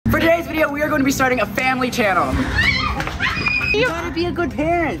video, we are going to be starting a family channel. You gotta be a good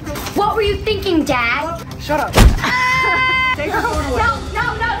parent. What were you thinking, Dad? Shut up. Take her phone away.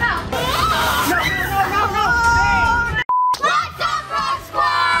 No. What's up, Rock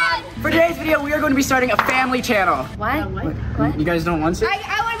Squad? For today's video, we are going to be starting a family channel. What? You guys don't want to? I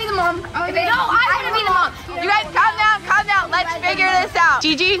want to be the mom. I want to be the mom. You guys calm down. Let's figure this out.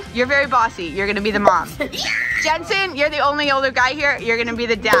 Gigi, you're very bossy. You're gonna be the mom. Jensen, you're the only older guy here. You're gonna be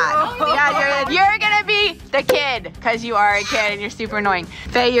the dad. Yeah, you're gonna be the kid, because you are a kid and you're super annoying.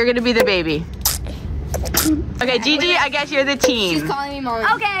 Faye, you're gonna be the baby. Okay, Gigi, I guess you're the teen. She's calling me mom.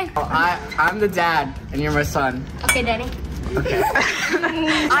 Okay. I'm the dad, and you're my son. Okay, Daddy. Okay.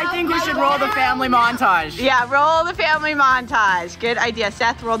 I think we should roll the family montage. Yeah, roll the family montage. Good idea.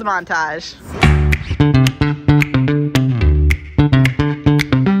 Seth, roll the montage.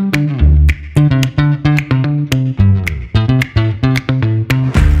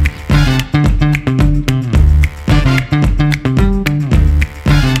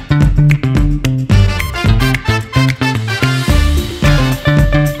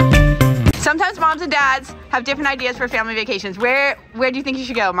 Have different ideas for family vacations. Where do you think you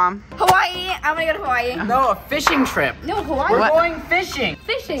should go, Mom? Hawaii. I'm gonna go to Hawaii. No, a fishing trip. No, Hawaii. We're going fishing.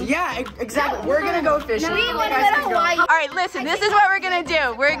 Fishing. Yeah, exactly. We're gonna go fishing. No, we want to go to Hawaii. All right, listen. This is what we're gonna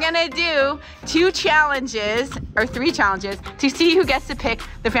do. We're gonna do 2 challenges or 3 challenges to see who gets to pick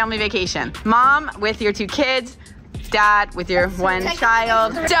the family vacation. Mom with your 2 kids. Dad with your 1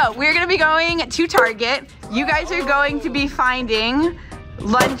 child. So we're gonna be going to Target. You guys are going to be finding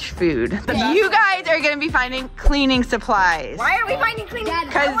lunch food. You guys are gonna be finding cleaning supplies. Why are we finding cleaning?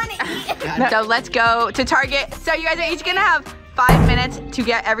 I want to eat. So let's go to Target. So you guys are each gonna have 5 minutes to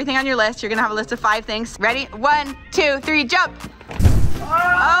get everything on your list. You're gonna have a list of 5 things. Ready? 1, 2, 3, jump.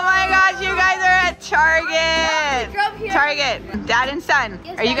 Oh my gosh, you guys are at Target. Target, Dad and son.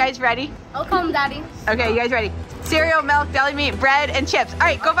 Yes, are you Daddy. guys ready? I'll come, Daddy. Okay, you guys ready? Cereal, milk, deli meat, bread, and chips. All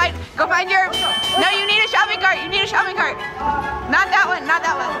right, go find your, no, you need a shopping cart. You need a shopping cart. Not that one. No,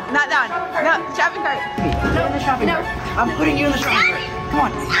 shopping cart. Get in the shopping cart. I'm putting you in the shopping cart. Come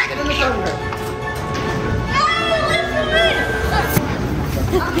on, get in the shopping cart.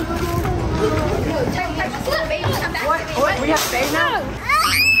 What? We have Faye now?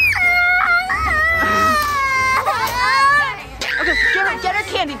 Okay, get her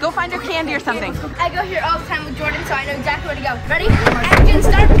candy. Go find her candy or something. I go here all the time with Jordan, so I know exactly where to go. Ready? Action,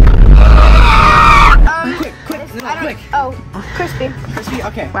 start. Quick. Oh, crispy. Crispy,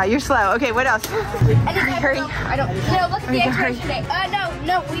 okay. Wow, you're slow. Okay, what else? Hurry. I don't. No, look at the extras today.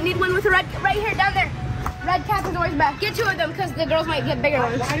 No. We need one with a red. Right here, down there. Red cap is always back. Get 2 of them because the girls might get bigger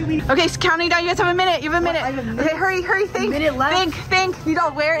ones. Okay, it's counting down. You guys have a minute. You have a minute. Okay, hurry. Think. Minute left. Think.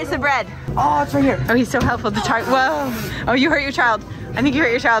 Nidal, where is the bread? Oh, it's right here. Oh, he's so helpful. The tart. Whoa. Oh, you hurt your child. I think you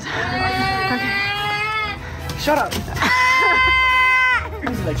hurt your child. Okay. Shut up.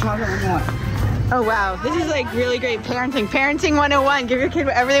 This is like chocolate 101. Oh wow, this is like really great parenting. Parenting 101. Give your kid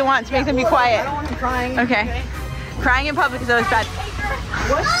whatever they want to make them be quiet. I don't want them crying. Okay. Crying in public is always bad.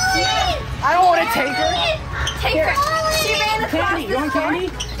 What? I don't want to take her. Take her. She ran across Candy, you want candy?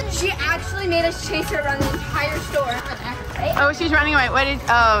 She actually made us chase her around the entire store. Oh, she's running away. What is?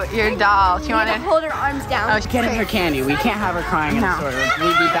 Oh, your doll. She wanted. Hold her arms down. Oh, she's Getting her candy. We can't have her crying in the store.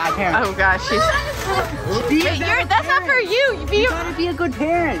 We'd be bad parents. Oh gosh, she's. Wait, that's not for you. You gotta be a good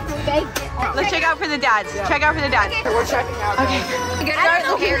parent. Let's check out for the dads. Check out for the dads. Okay, we're checking out. Okay. Start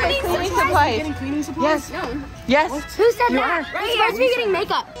looking for cleaning supplies. Getting cleaning supplies? Yes. Yes. Who said You that? are. We're supposed to be getting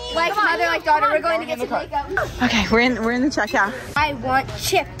makeup. Like mother, like daughter. We're going to get some makeup. Okay, we're in the checkout. I want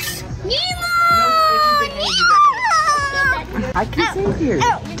chips. I can save here.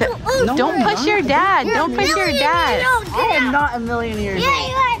 Don't push your dad. Don't push your dad. I am not a million years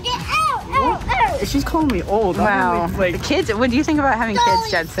old. She's calling me old. Wow. Like, Kids, what do you think about having kids,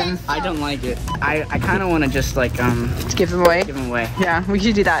 Jensen? I don't like it. I kind of want to just like Give them away? give them away. Yeah, we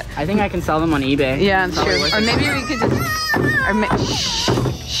should do that. I think I can sell them on eBay. Yeah, that's true. Or maybe we could just...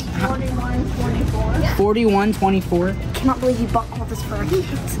 41.24. Cannot believe you bought all this for her.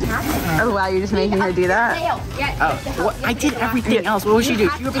 Oh wow, you're just making her do that? Oh, what? I did everything else. What would she do?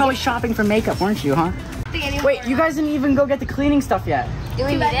 You were probably shopping for makeup, weren't you, huh? Wait, you guys didn't even go get the cleaning stuff yet. Do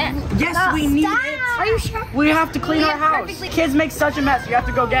we need it? Yes, we need it. Are you sure? We have to clean our house. perfectly- Kids make such a mess. You have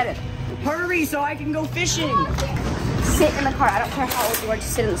to go get it. Hurry so I can go fishing. Sit in the car. I don't care how old you are.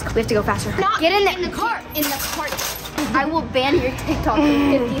 Just sit in this car. We have to go faster. Get in the car. In the cart. I will ban your TikTok the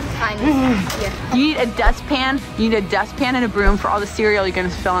 50th time this year. You need a dustpan. You need a dustpan and a broom for all the cereal you're gonna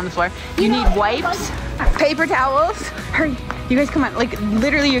spill on the floor. You need wipes, paper towels. Hurry, you guys come on. Like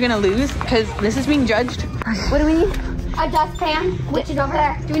literally you're gonna lose because this is being judged. What do we need? A dustpan, which is over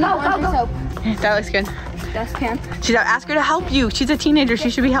there. Do we need laundry soap? That looks good. Dustpan. She's out. Ask her to help you. She's a teenager. She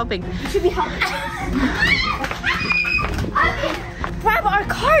should be helping. You should be helping. Grab our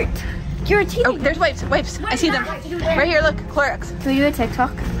cart. You're a teenager. Oh, there's wipes. Wipes. I see them. Right here. Look. Clorox. Can we do a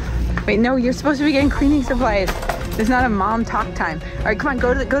TikTok? Wait, no. You're supposed to be getting cleaning supplies. There's not a mom talk time. All right, come on.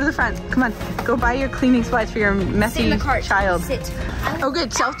 Go to the front. Come on. Go buy your cleaning supplies for your messy Sit in the cart. child. Sit. Oh,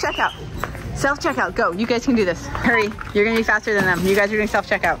 good. Self-checkout. Self-checkout. Go. You guys can do this. Hurry. You're gonna be faster than them. You guys are doing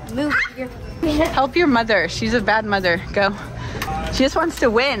self-checkout. Move. Help your mother. She's a bad mother. Go. She just wants to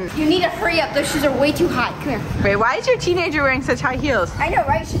win. You need to hurry up. Those shoes are way too high. Come here. Wait, why is your teenager wearing such high heels? I know,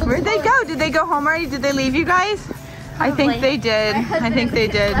 right? Where'd they go? Did they go home already? Did they leave you guys? I think they did. I think they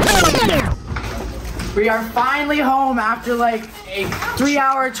did. We are finally home after like a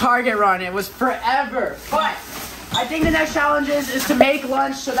 3-hour Target run. It was forever. But I think the next challenge is to make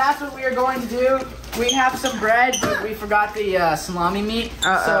lunch, so that's what we are going to do. We have some bread, but we forgot the salami meat.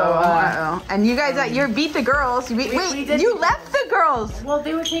 And you guys, you beat the girls. You left the girls. Well,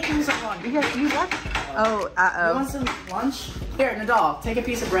 they were taking so long. You left. Oh, You want some lunch? Here, Nidal, take a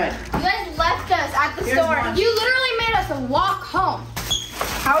piece of bread. You guys left us at the store. Lunch. You literally made us walk home.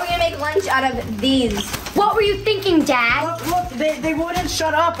 How are we gonna make lunch out of these? What were you thinking, Dad? Look, they wouldn't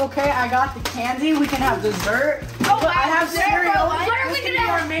shut up, okay? I got the candy, we can have dessert. Oh, I have cereal. What are we gonna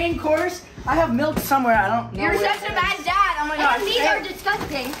have? Our main course. I have milk somewhere, I don't know. You're such a bad dad. Oh my gosh. These are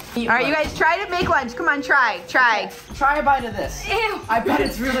disgusting. All right, you guys try to make lunch. Come on, try. Okay, try a bite of this. Ew. I bet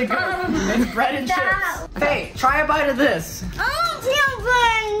it's really good. It's bread and chips. Hey, try a bite of this. Oh,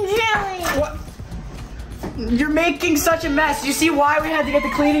 jelly. What? You're making such a mess. You see why we had to get the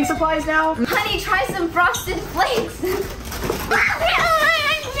cleaning supplies now? Honey, try some frosted flakes. Be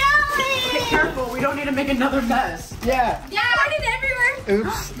careful, we don't need to make another mess. Yeah. Yeah, I put it everywhere.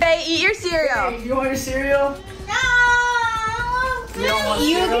 Oops. Hey, eat your cereal. Hey, you want your cereal? No. You don't want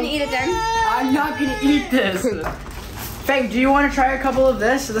You cereal? can eat it then. I'm not gonna eat this. Faye, do you want to try a couple of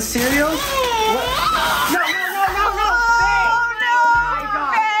this? The cereal? What? No,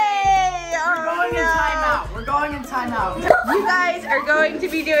 Faye! We're going in timeout. You guys are going to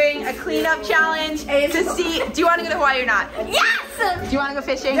be doing a cleanup challenge to see. Do you want to go to Hawaii or not? Yes! Do you want to go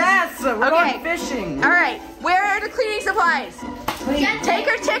fishing? Yes! We're going fishing. All right. Where are the cleaning supplies? Take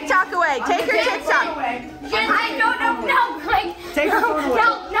her TikTok away. Take her TikTok. No, Greg. Take her phone away.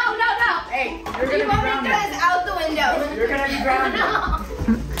 No. Hey, you're gonna be grounded. This out the window. You're gonna be grounded.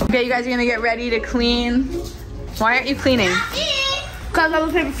 Okay, you guys are gonna get ready to clean. Why aren't you cleaning? Because I'm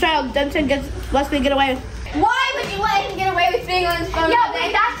a favorite child. JENTZEN lets me get away. Why would you let him get away with being on his phone? Yeah,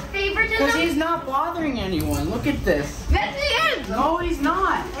 wait, that's favoritism. Because he's not bothering anyone. Look at this. Yes, he is. No, he's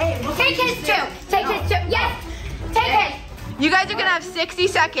not. Hey, look. Take his too. Take his too. Yes. Take it. You guys are gonna have 60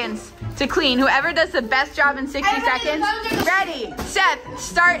 seconds to clean. Whoever does the best job in 60 seconds. Ready, Seth,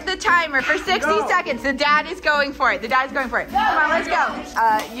 start the timer for 60 seconds. The dad is going for it. Come on, let's go.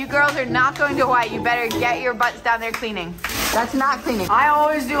 You girls are not going to Hawaii. You better get your butts down there cleaning. That's not cleaning. I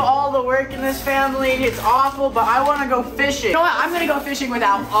always do all the work in this family. It's awful, but I want to go fishing. You know what? I'm gonna go fishing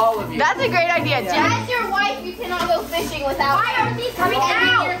without all of you. That's a great idea. As your wife, you cannot go fishing without. Why are these coming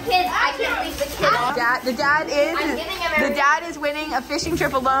out? Your kids, I can't leave the kids. The dad is winning a fishing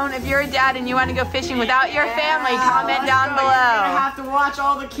trip alone. If you're a dad and you want to go fishing without your family, comment down below. You're gonna have to watch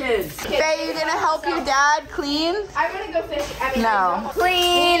all the kids. Faye, you gonna help your dad clean? I'm gonna go fishing. No.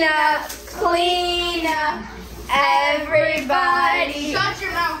 Clean up, everybody. Shut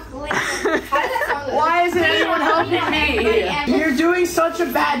your mouth. How does that sound? Why isn't anyone helping me? You're doing such a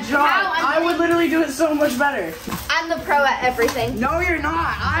bad job. I would literally do it so much better. I'm the pro at everything. No, you're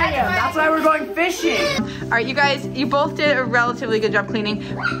not. I am. That's why we're going fishing. All right, you guys, you both did a relatively good job cleaning.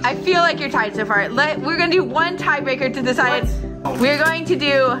 I feel like you're tied so far. We're gonna do one tiebreaker to decide. We're going to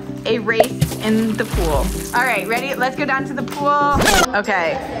do a race in the pool. All right, ready? Let's go down to the pool.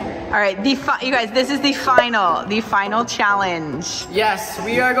 Okay. All right, you guys, this is the final challenge. Yes,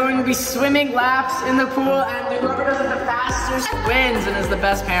 we are going to be swimming laps in the pool, and whoever does it the fastest wins and is the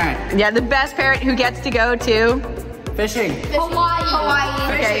best parent. Yeah, the best parent who gets to go to fishing.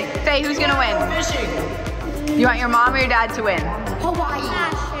 Hawaii. Okay, Faye, who's gonna win? Fishing. You want your mom or your dad to win? Hawaii.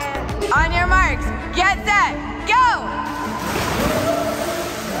 On your marks, get set, go!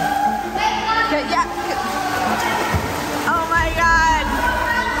 Yeah. Oh my God.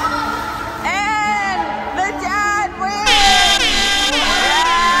 And the dad wins.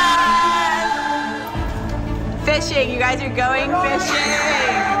 Yes. Fishing, you guys are going fishing.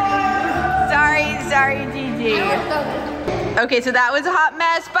 Sorry, Gigi. Okay, so that was a hot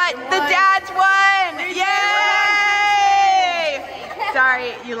mess, but the dads won. Yay!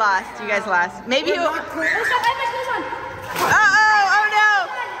 Sorry, you lost. You guys lost. Maybe you.